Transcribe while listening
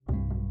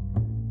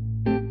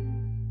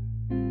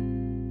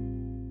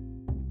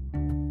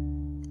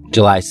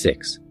July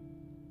 6.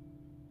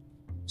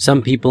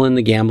 Some people in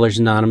the Gamblers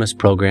Anonymous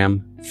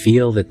program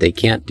feel that they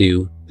can't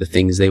do the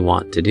things they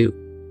want to do.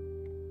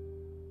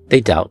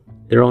 They doubt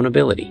their own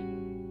ability.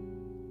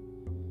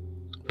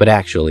 But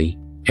actually,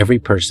 every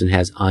person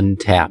has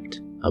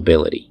untapped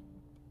ability.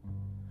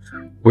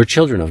 We're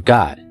children of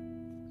God,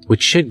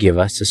 which should give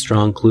us a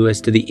strong clue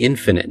as to the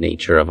infinite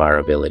nature of our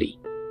ability.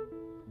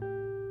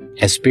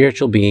 As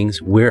spiritual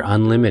beings, we're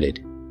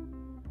unlimited.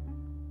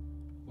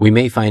 We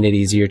may find it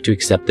easier to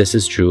accept this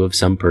as true of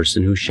some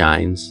person who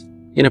shines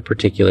in a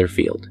particular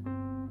field.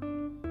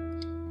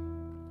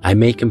 I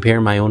may compare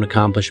my own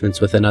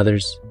accomplishments with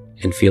another's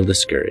and feel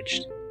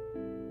discouraged.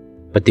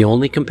 But the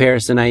only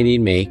comparison I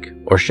need make,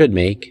 or should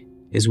make,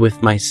 is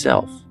with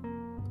myself.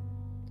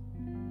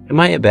 Am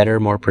I a better,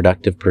 more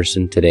productive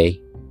person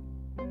today?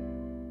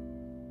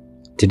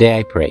 Today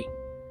I pray,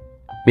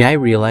 may I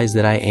realize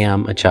that I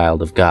am a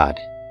child of God,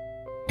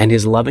 and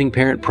His loving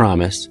parent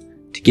promise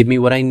to give me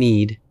what I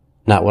need,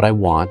 not what I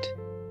want,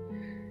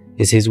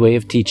 is His way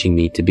of teaching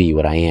me to be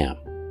what I am,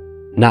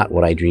 not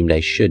what I dreamed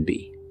I should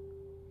be.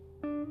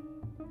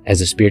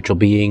 As a spiritual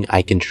being,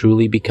 I can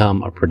truly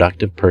become a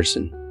productive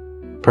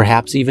person,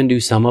 perhaps even do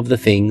some of the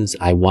things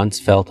I once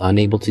felt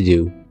unable to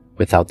do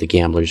without the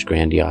gambler's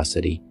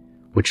grandiosity,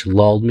 which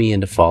lulled me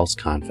into false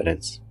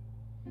confidence.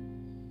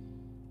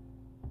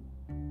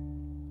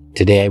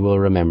 Today I will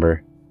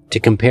remember to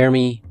compare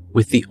me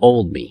with the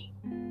old me,